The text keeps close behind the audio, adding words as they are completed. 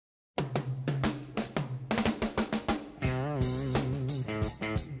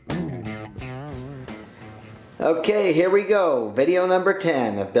Okay, here we go. Video number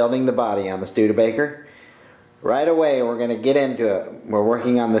 10 of building the body on the Studebaker. Right away we're going to get into it. We're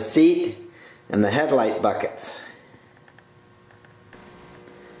working on the seat and the headlight buckets.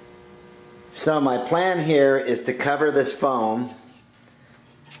 So my plan here is to cover this foam.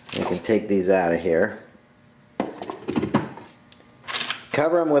 You can take these out of here.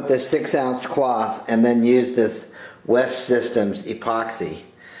 Cover them with this 6-ounce cloth and then use this West Systems epoxy.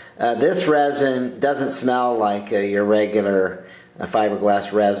 This resin doesn't smell like your regular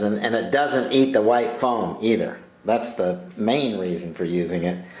fiberglass resin, and it doesn't eat the white foam either. That's the main reason for using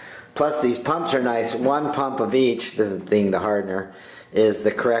it. Plus these pumps are nice. One pump of each, this is being the hardener, is the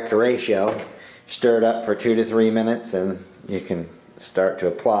correct ratio. Stir it up for 2 to 3 minutes and you can start to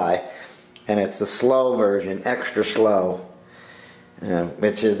apply. And it's the slow version, extra slow,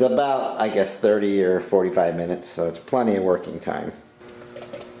 which is about, I guess, 30 or 45 minutes, so it's plenty of working time.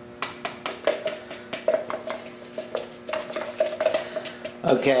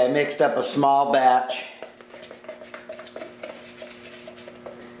 Okay, I mixed up a small batch,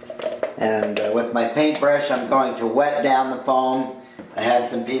 and with my paintbrush I'm going to wet down the foam. I have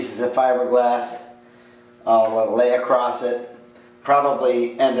some pieces of fiberglass. I'll lay across it.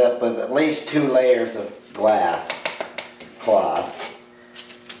 Probably end up with at least 2 layers of glass cloth.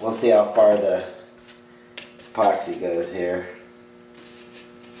 We'll see how far the epoxy goes here.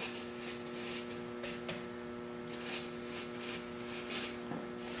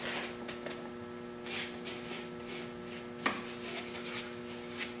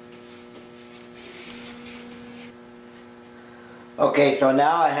 Okay, so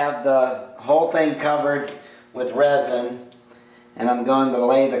now I have the whole thing covered with resin, and I'm going to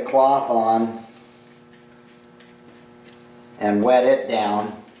lay the cloth on and wet it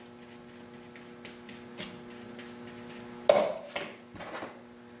down.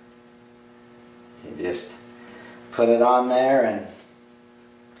 You just put it on there and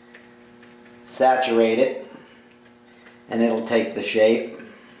saturate it, and it'll take the shape.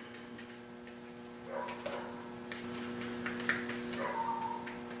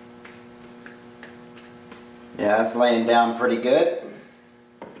 Yeah, it's laying down pretty good.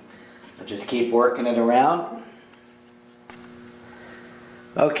 I'll just keep working it around.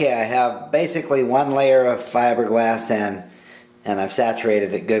 Okay, I have basically 1 layer of fiberglass and I've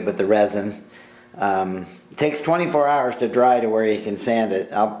saturated it good with the resin. It takes 24 hours to dry to where you can sand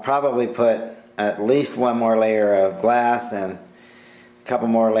it. I'll probably put at least 1 more layer of glass and a couple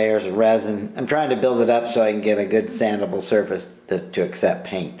more layers of resin. I'm trying to build it up so I can get a good sandable surface to accept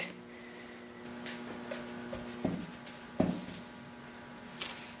paint.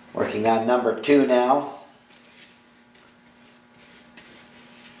 Working on number 2 now.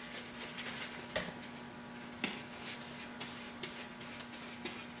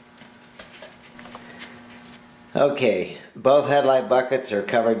 Okay, both headlight buckets are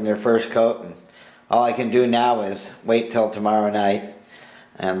covered in their first coat, and all I can do now is wait till tomorrow night,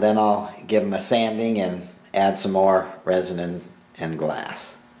 and then I'll give them a sanding and add some more resin and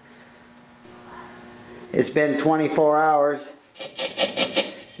glass. It's been 24 hours.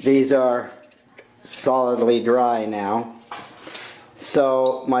 These are solidly dry now.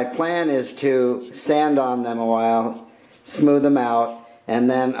 So my plan is to sand on them a while, smooth them out, and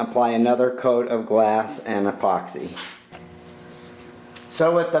then apply another coat of glass and epoxy.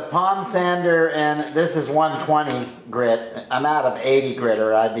 So with the palm sander, and this is 120 grit, I'm out of 80 grit,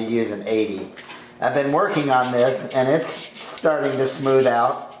 or I'd be using 80. I've been working on this and it's starting to smooth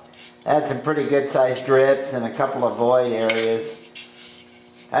out. I had some pretty good sized drips and a couple of void areas.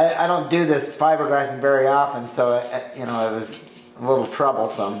 I don't do this fiberglassing very often, so it was a little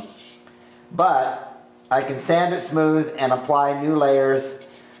troublesome. But I can sand it smooth and apply new layers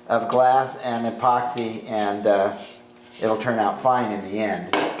of glass and epoxy, and it'll turn out fine in the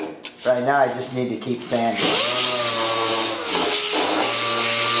end. Right now I just need to keep sanding.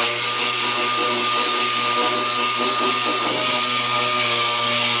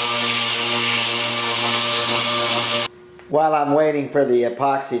 While I'm waiting for the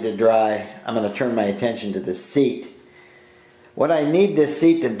epoxy to dry, I'm going to turn my attention to the seat. What I need this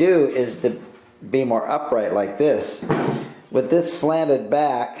seat to do is to be more upright like this. With this slanted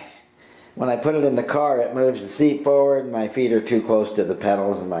back, when I put it in the car, it moves the seat forward and my feet are too close to the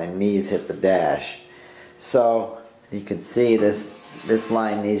pedals and my knees hit the dash. So you can see this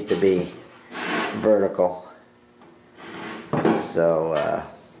line needs to be vertical. So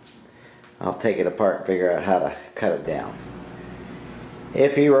I'll take it apart and figure out how to cut it down.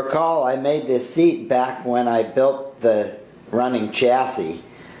 If you recall, I made this seat back when I built the running chassis,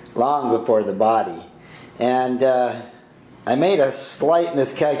 long before the body. And I made a slight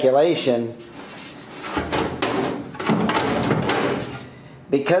miscalculation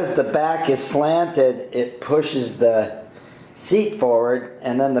because the back is slanted, it pushes the seat forward,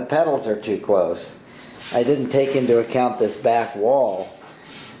 and then the pedals are too close. I didn't take into account this back wall,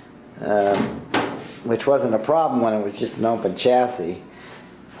 which wasn't a problem when it was just an open chassis.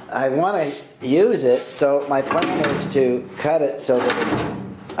 I want to use it, so my plan is to cut it so that it's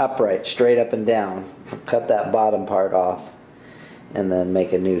upright, straight up and down. Cut that bottom part off and then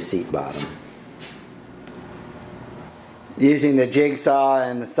make a new seat bottom. Using the jigsaw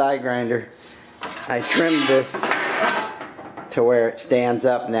and the side grinder, I trimmed this to where it stands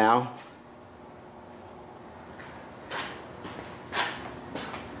up now.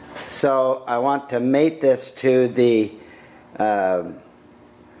 So I want to mate this to the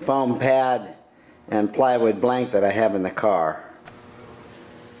foam pad and plywood blank that I have in the car.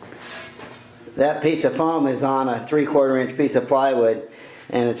 That piece of foam is on a 3/4 inch piece of plywood,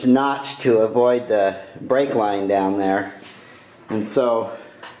 and it's notched to avoid the brake line down there. And so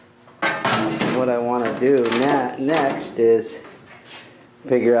what I want to do next is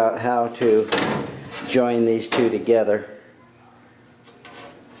figure out how to join these two together.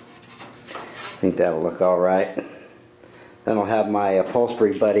 I think that'll look all right. Then I'll have my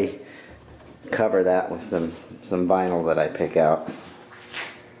upholstery buddy cover that with some vinyl that I pick out.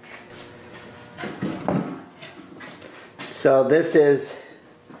 So this is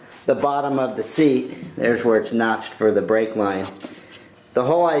the bottom of the seat. There's where it's notched for the brake line. The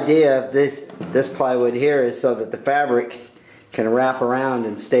whole idea of this plywood here is so that the fabric can wrap around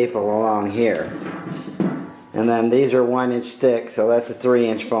and staple along here. And then these are 1 inch thick, so that's a 3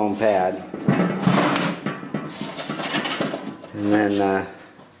 inch foam pad. And then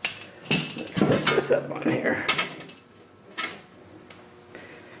let's set this up on here.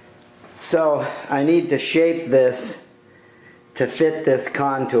 So I need to shape this to fit this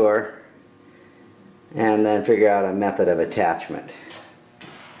contour and then figure out a method of attachment.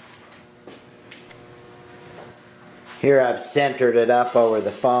 Here I've centered it up over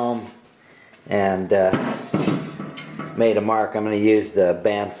the foam and made a mark. I'm going to use the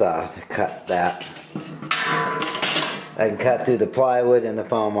bandsaw to cut that. I can cut through the plywood and the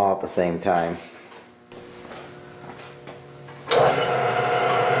foam all at the same time.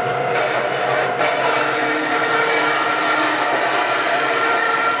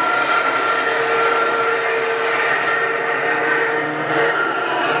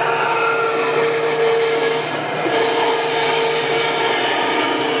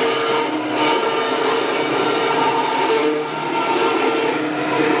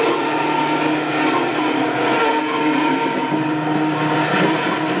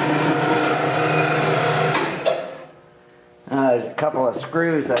 There's a couple of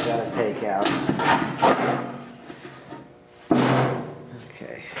screws I gotta take out.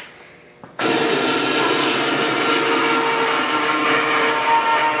 Okay.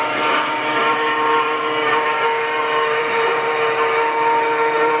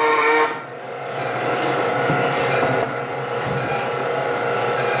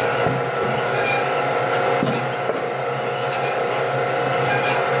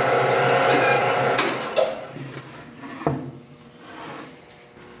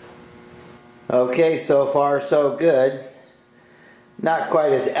 Okay, so far so good. Not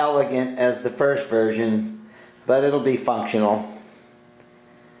quite as elegant as the first version, but it'll be functional.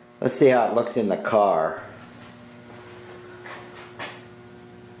 Let's see how it looks in the car.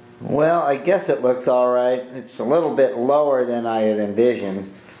 Well, I guess it looks alright. It's a little bit lower than I had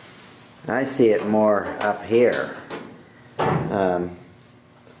envisioned. I see it more up here.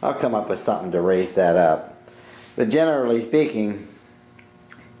 I'll come up with something to raise that up. But generally speaking,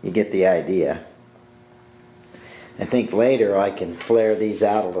 you get the idea. I think later I can flare these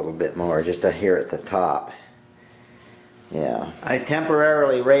out a little bit more, just here at the top. Yeah. I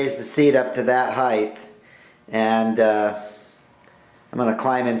temporarily raised the seat up to that height, and I'm going to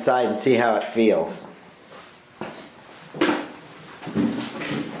climb inside and see how it feels.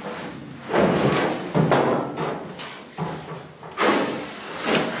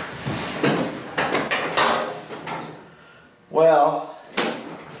 Well,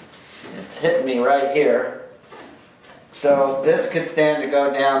 it's hitting me right here. So this could stand to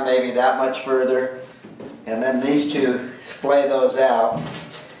go down maybe that much further, and then these two splay those out,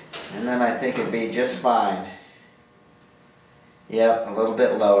 and then I think it'd be just fine. Yep, a little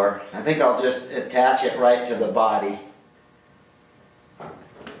bit lower. I think I'll just attach it right to the body.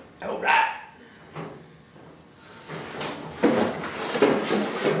 All right.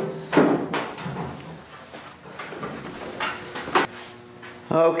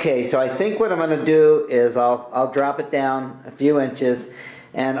 Okay, so I think what I'm going to do is I'll drop it down a few inches,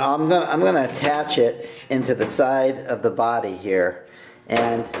 and I'm going to attach it into the side of the body here,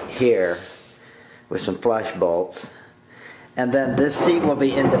 and here with some flush bolts. And then this seat will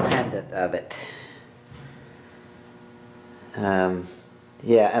be independent of it.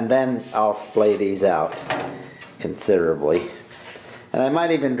 Yeah, and then I'll splay these out considerably. And I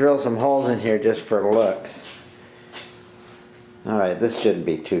might even drill some holes in here just for looks. Alright, this shouldn't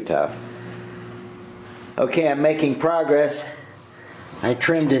be too tough. Okay, I'm making progress. I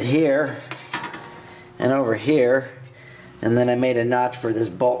trimmed it here and over here, and then I made a notch for this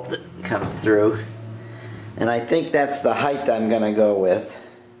bolt that comes through. And I think that's the height I'm going to go with.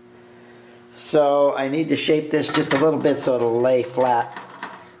 So I need to shape this just a little bit so it'll lay flat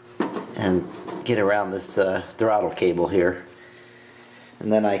and get around this throttle cable here.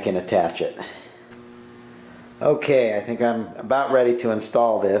 And then I can attach it. Okay, I think I'm about ready to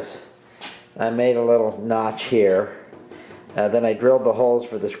install this. I made a little notch here. Then I drilled the holes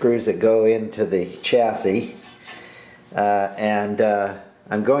for the screws that go into the chassis. I'm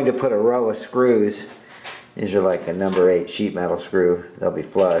going to put a row of screws. These are like a number 8 sheet metal screw. They'll be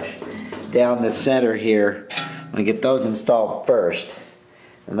flush. Down the center here. I'm going to get those installed first.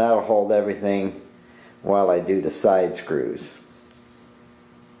 And that'll hold everything while I do the side screws.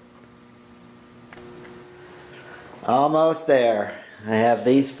 Almost there. I have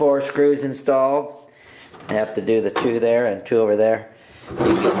these 4 screws installed. I have to do the 2 there and 2 over there.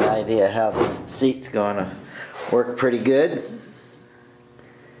 You get an idea how this seat's going to work pretty good.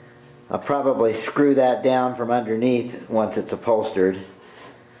 I'll probably screw that down from underneath once it's upholstered.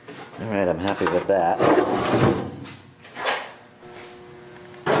 Alright, I'm happy with that.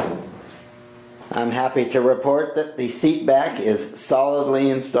 I'm happy to report that the seat back is solidly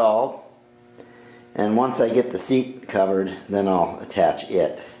installed. And once I get the seat covered, then I'll attach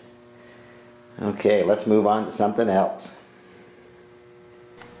it. Okay, let's move on to something else.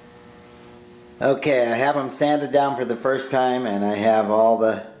 Okay, I have them sanded down for the first time, and I have all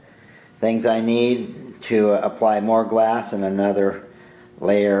the things I need to apply more glass and another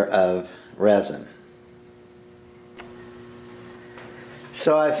layer of resin.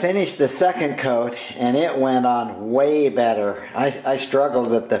 So I finished the second coat, and it went on way better. I struggled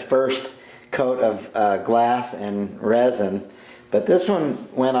with the first coat of glass and resin, but this one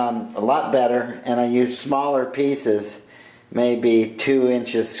went on a lot better, and I used smaller pieces, maybe 2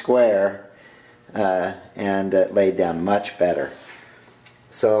 inches square, and it laid down much better.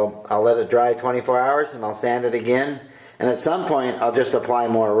 So I'll let it dry 24 hours and I'll sand it again, and at some point I'll just apply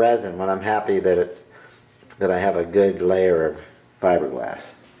more resin when I'm happy that I have a good layer of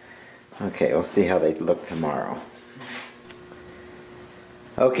fiberglass. Okay, we'll see how they look tomorrow.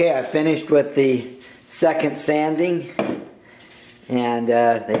 Okay, I finished with the second sanding, and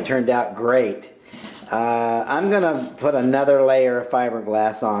they turned out great. I'm going to put another layer of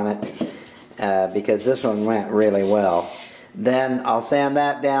fiberglass on it because this one went really well. Then I'll sand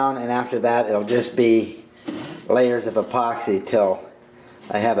that down, and after that it'll just be layers of epoxy till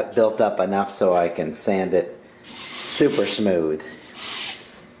I have it built up enough so I can sand it super smooth.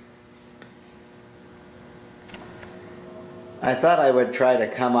 I thought I would try to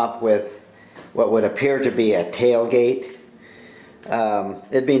come up with what would appear to be a tailgate.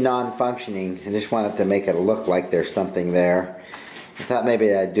 It'd be non-functioning. I just wanted to make it look like there's something there. I thought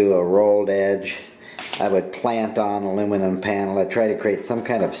maybe I'd do a rolled edge. I would plant on aluminum panel. I'd try to create some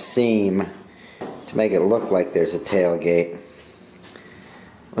kind of seam to make it look like there's a tailgate.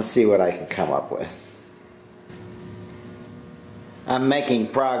 Let's see what I can come up with. I'm making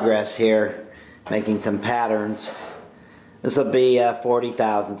progress here, making some patterns. This will be 40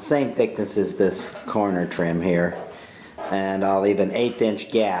 thousandths, same thickness as this corner trim here. And I'll leave an 1/8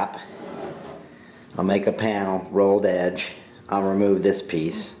 inch gap. I'll make a panel, rolled edge. I'll remove this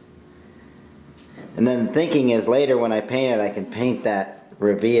piece. And then the thinking is later when I paint it, I can paint that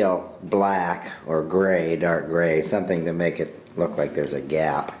reveal black or gray, dark gray, something to make it look like there's a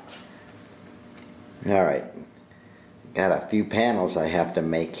gap. Alright, got a few panels I have to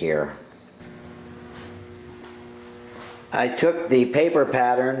make here. I took the paper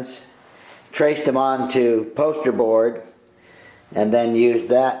patterns, traced them onto poster board, and then used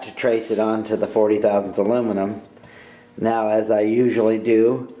that to trace it onto the 40 thousandths aluminum. Now, as I usually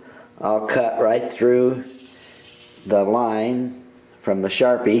do, I'll cut right through the line from the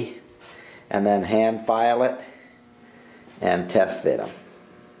Sharpie and then hand file it and test fit them.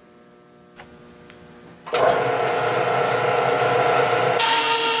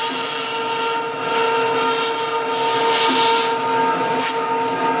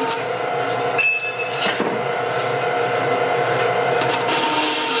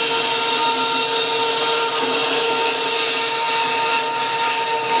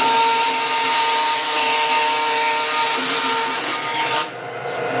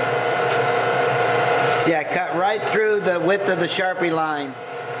 the Sharpie line,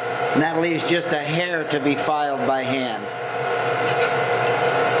 and that leaves just a hair to be filed by hand.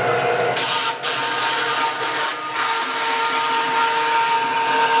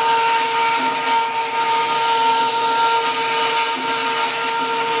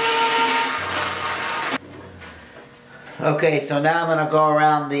 Okay, so now I'm going to go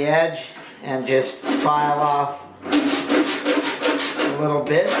around the edge and just file off a little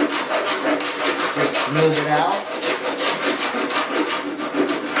bit. Just smooth it out.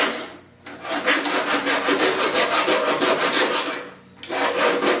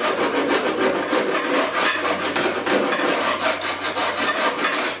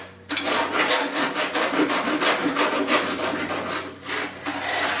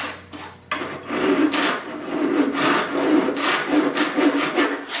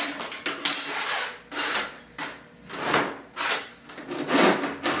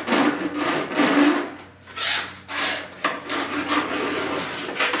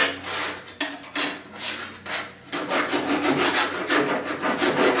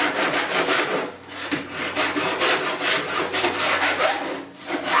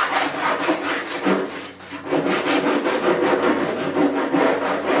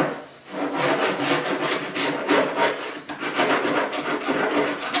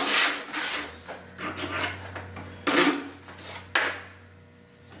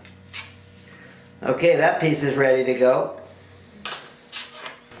 Okay, that piece is ready to go.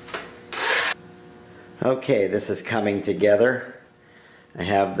 Okay, this is coming together. I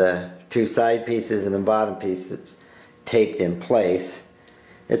have the two side pieces and the bottom pieces taped in place.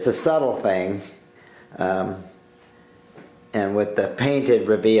 It's a subtle thing, and with the painted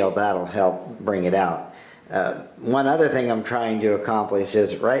reveal, that'll help bring it out. One other thing I'm trying to accomplish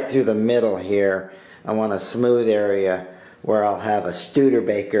is right through the middle here, I want a smooth area where I'll have a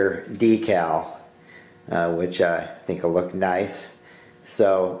Studebaker decal, which I think will look nice.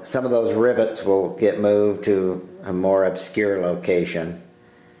 So some of those rivets will get moved to a more obscure location.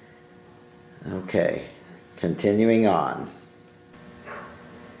 Okay, continuing on.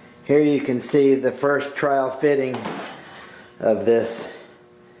 Here you can see the first trial fitting of this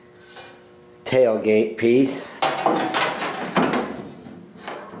tailgate piece.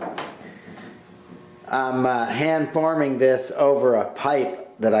 I'm hand forming this over a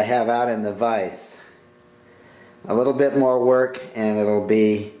pipe that I have out in the vise. A little bit more work and it'll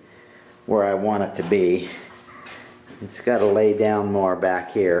be where I want it to be. It's got to lay down more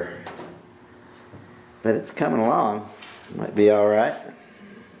back here, but it's coming along. Might be alright.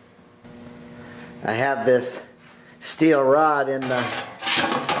 I have this steel rod in the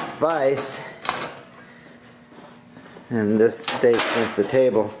vise, and this stays against the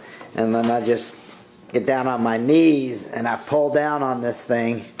table, and then I just get down on my knees and I pull down on this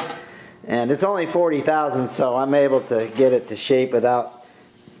thing, and it's only 40 thousandths, so I'm able to get it to shape without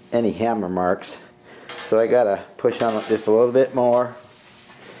any hammer marks. So I gotta push on it just a little bit more,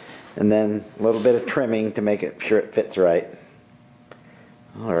 and then a little bit of trimming to make sure it fits right.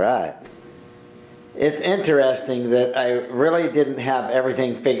 Alright. It's interesting that I really didn't have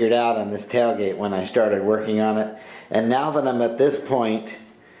everything figured out on this tailgate when I started working on it, and now that I'm at this point,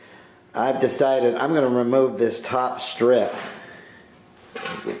 I've decided I'm going to remove this top strip.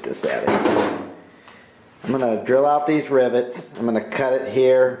 Get this out of here. I'm going to drill out these rivets. I'm going to cut it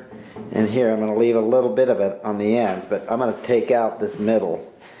here and here. I'm going to leave a little bit of it on the ends, but I'm going to take out this middle.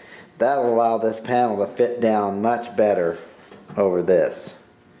 That'll allow this panel to fit down much better over this.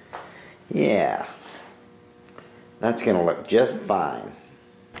 Yeah, that's going to look just fine.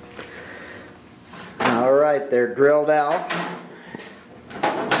 Alright, they're drilled out.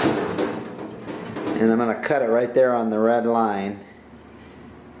 And I'm going to cut it right there on the red line.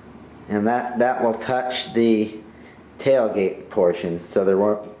 And that will touch the tailgate portion, so there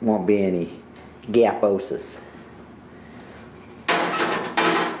won't be any gaposis.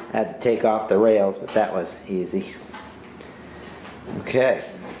 I had to take off the rails, but that was easy. Okay.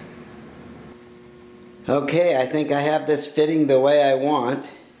 Okay, I think I have this fitting the way I want.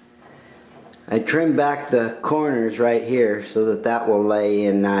 I trimmed back the corners right here so that that will lay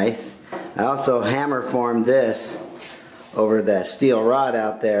in nice. I also hammer formed this over the steel rod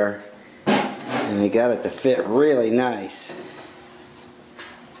out there, and I got it to fit really nice.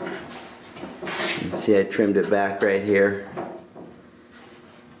 You can see I trimmed it back right here.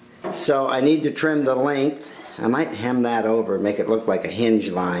 So I need to trim the length. I might hem that over, make it look like a hinge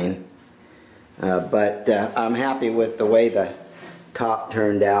line. But I'm happy with the way the top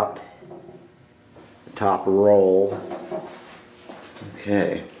turned out. The top roll.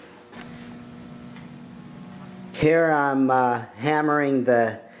 Okay. Here I'm hammering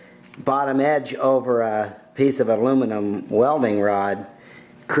the bottom edge over a piece of aluminum welding rod,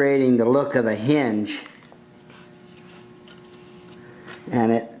 creating the look of a hinge.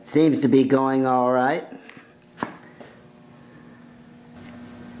 And it seems to be going all right.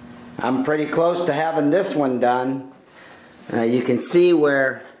 I'm pretty close to having this one done. You can see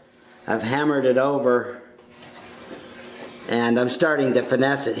where I've hammered it over, and I'm starting to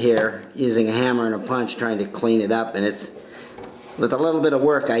finesse it here using a hammer and a punch, trying to clean it up, and it's, with a little bit of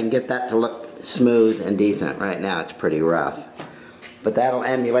work, I can get that to look smooth and decent. Right now it's pretty rough, but that'll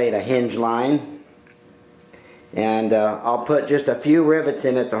emulate a hinge line. And I'll put just a few rivets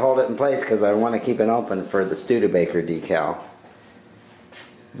in it to hold it in place because I want to keep it open for the Studebaker decal.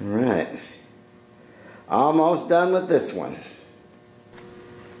 Alright, almost done with this one.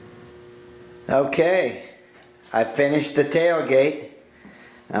 Okay, I finished the tailgate.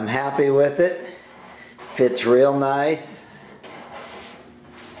 I'm happy with it. Fits real nice.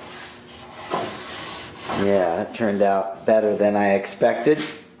 Yeah, it turned out better than I expected.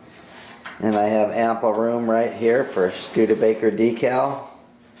 And I have ample room right here for a Studebaker decal.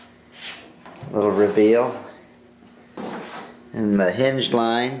 Little reveal. And the hinge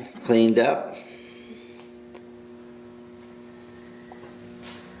line cleaned up.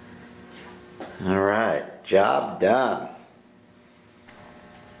 Alright, job done.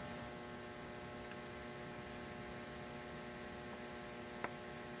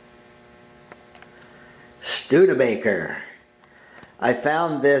 Studebaker. I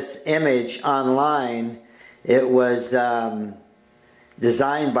found this image online. It was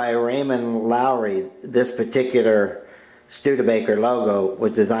designed by Raymond Lowry. This particular Studebaker logo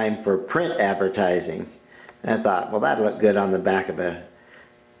was designed for print advertising. And I thought, well, that'd look good on the back of a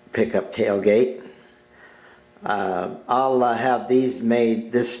pickup tailgate. I'll have these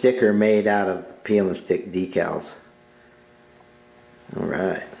made, this sticker made out of peel and stick decals.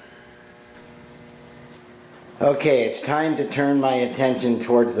 Alright. Okay, it's time to turn my attention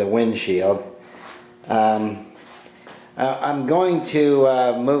towards the windshield. I'm going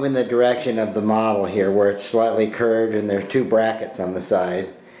to move in the direction of the model here where it's slightly curved and there's two brackets on the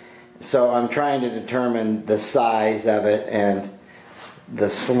side. So I'm trying to determine the size of it and the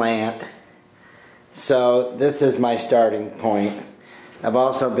slant. So this is my starting point. I've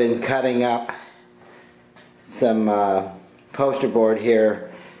also been cutting up some poster board here.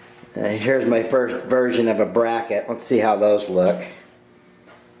 Here's my first version of a bracket. Let's see how those look.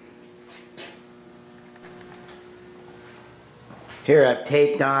 Here I've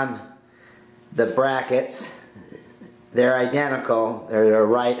taped on the brackets. They're identical. They're a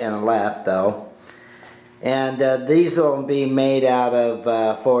right and a left though. And these will be made out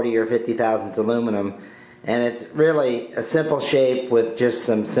of 40 or 50 thousandths aluminum. And it's really a simple shape with just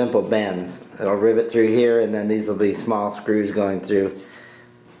some simple bends. It'll rivet through here, and then these will be small screws going through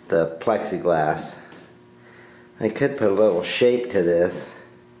the plexiglass. I could put a little shape to this.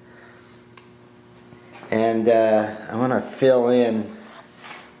 And I want to fill in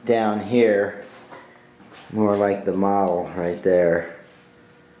down here more like the model right there.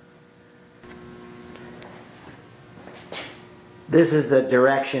 This is the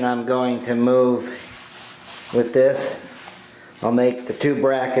direction I'm going to move with this. I'll make the two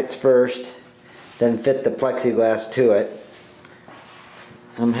brackets first, then fit the plexiglass to it.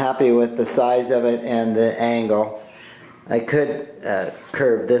 I'm happy with the size of it and the angle. I could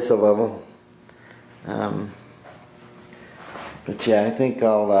curve this a little. But yeah, I think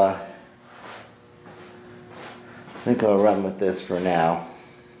I'll run with this for now.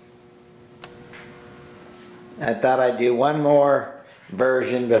 I thought I'd do one more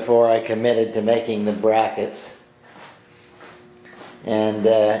version before I committed to making the brackets. And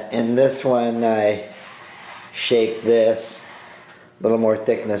in this one I shaped this, a little more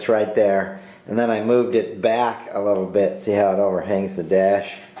thickness right there, and then I moved it back a little bit. See how it overhangs the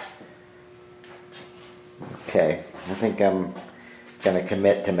dash? Okay, I think I'm going to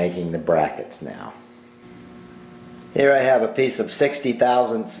commit to making the brackets now. Here I have a piece of 60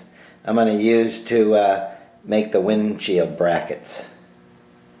 thousandths I'm going to use to make the windshield brackets.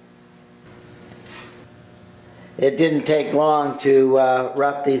 It didn't take long to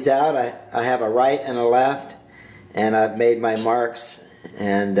rough these out. I have a right and a left, and I've made my marks,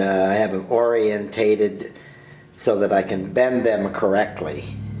 and I have them orientated so that I can bend them correctly.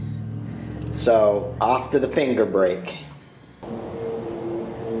 So off to the finger brake.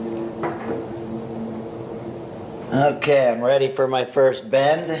 Okay, I'm ready for my first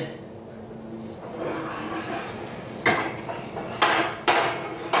bend.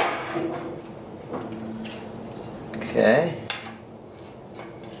 Okay.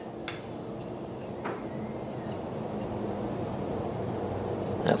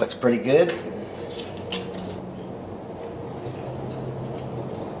 That looks pretty good.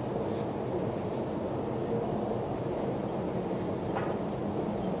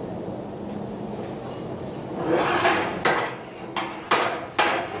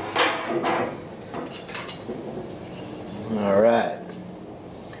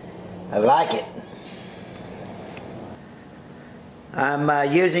 I like it.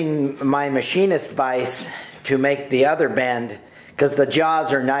 I'm using my machinist vise to make the other bend because the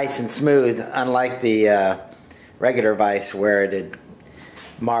jaws are nice and smooth, unlike the regular vise where it'd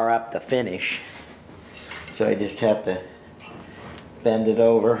mar up the finish. So I just have to bend it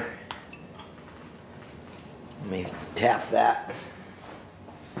over. Let me tap that.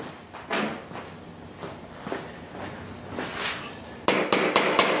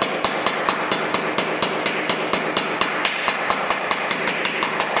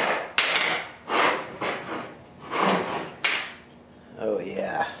 Oh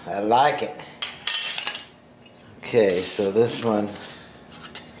yeah, I like it. Okay, so this one,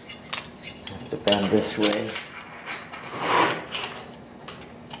 I have to bend this way.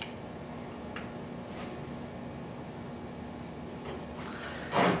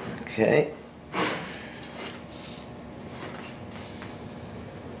 Okay.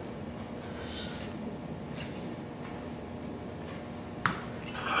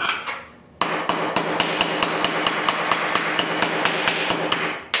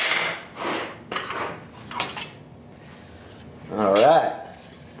 All right.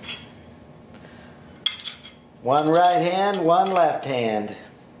 One right hand, one left hand.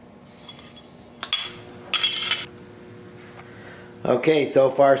 Okay, so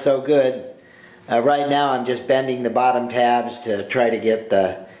far so good. Right now I'm just bending the bottom tabs to try to get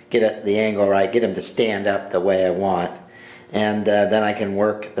the angle right, get them to stand up the way I want. And then I can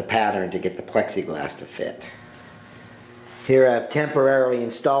work the pattern to get the plexiglass to fit. Here I've temporarily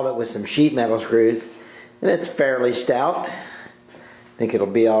installed it with some sheet metal screws, and it's fairly stout. I think it'll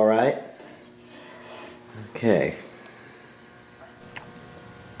be all right. Okay.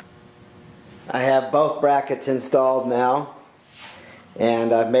 I have both brackets installed now,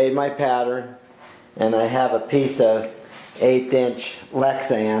 and I've made my pattern, and I have a piece of 1/8"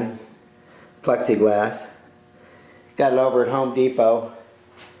 Lexan plexiglass. Got it over at Home Depot,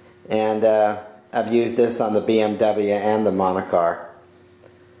 and I've used this on the BMW and the monocar.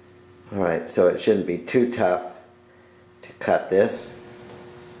 Alright, so it shouldn't be too tough to cut this.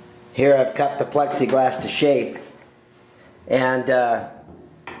 Here I've cut the plexiglass to shape, and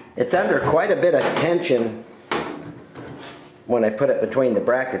it's under quite a bit of tension when I put it between the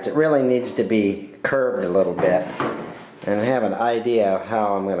brackets. It really needs to be curved a little bit, and I have an idea of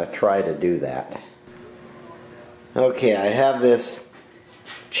how I'm going to try to do that. Okay, I have this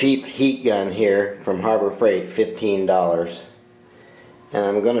cheap heat gun here from Harbor Freight, $15, and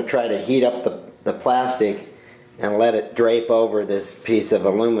I'm going to try to heat up the plastic and let it drape over this piece of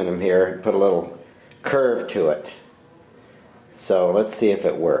aluminum here and put a little curve to it. So let's see if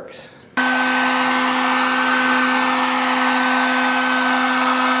it works.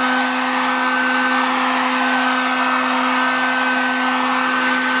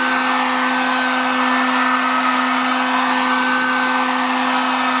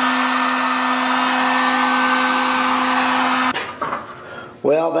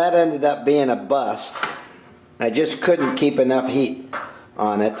 Well, that ended up being a bust. I just couldn't keep enough heat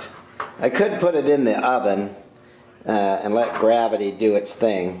on it. I could put it in the oven and let gravity do its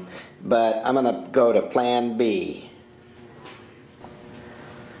thing, but I'm going to go to plan B.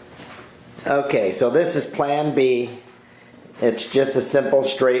 Okay, so this is plan B. It's just a simple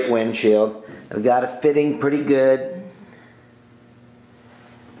straight windshield. I've got it fitting pretty good.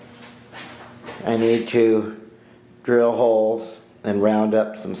 I need to drill holes and round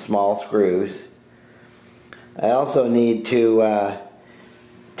up some small screws. I also need to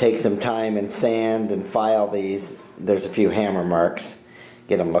take some time and sand and file these. There's a few hammer marks.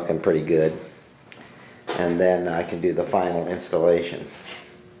 Get them looking pretty good. And then I can do the final installation.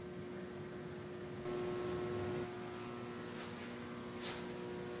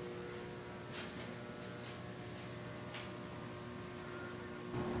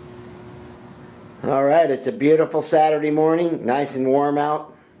 Alright, it's a beautiful Saturday morning, nice and warm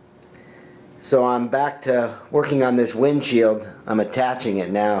out. So I'm back to working on this windshield. I'm attaching it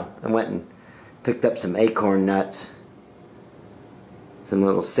now. I went and picked up some acorn nuts. Some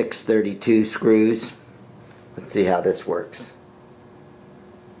little 632 screws. Let's see how this works.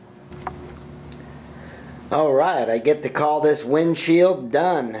 Alright, I get to call this windshield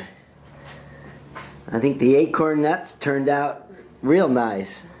done. I think the acorn nuts turned out real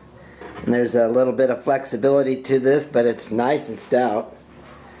nice. And there's a little bit of flexibility to this, but it's nice and stout.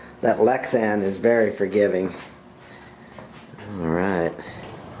 That Lexan is very forgiving. Alright.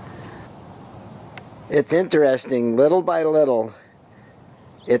 It's interesting, little by little,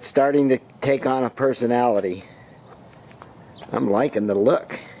 it's starting to take on a personality. I'm liking the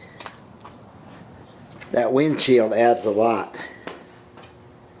look. That windshield adds a lot.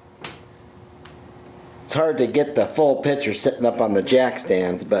 It's hard to get the full picture sitting up on the jack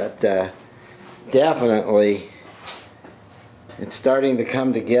stands, but definitely it's starting to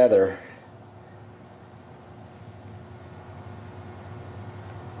come together.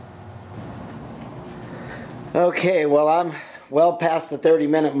 Okay, well, I'm well past the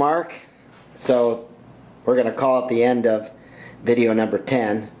 30-minute mark, so we're going to call it the end of video number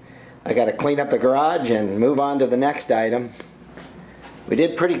 10. I got to clean up the garage and move on to the next item. We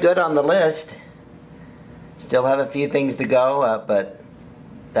did pretty good on the list. Still have a few things to go, but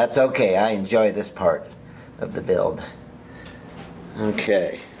that's okay. I enjoy this part of the build.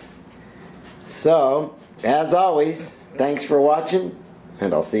 Okay. So, as always, thanks for watching,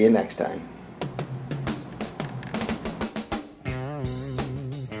 and I'll see you next time.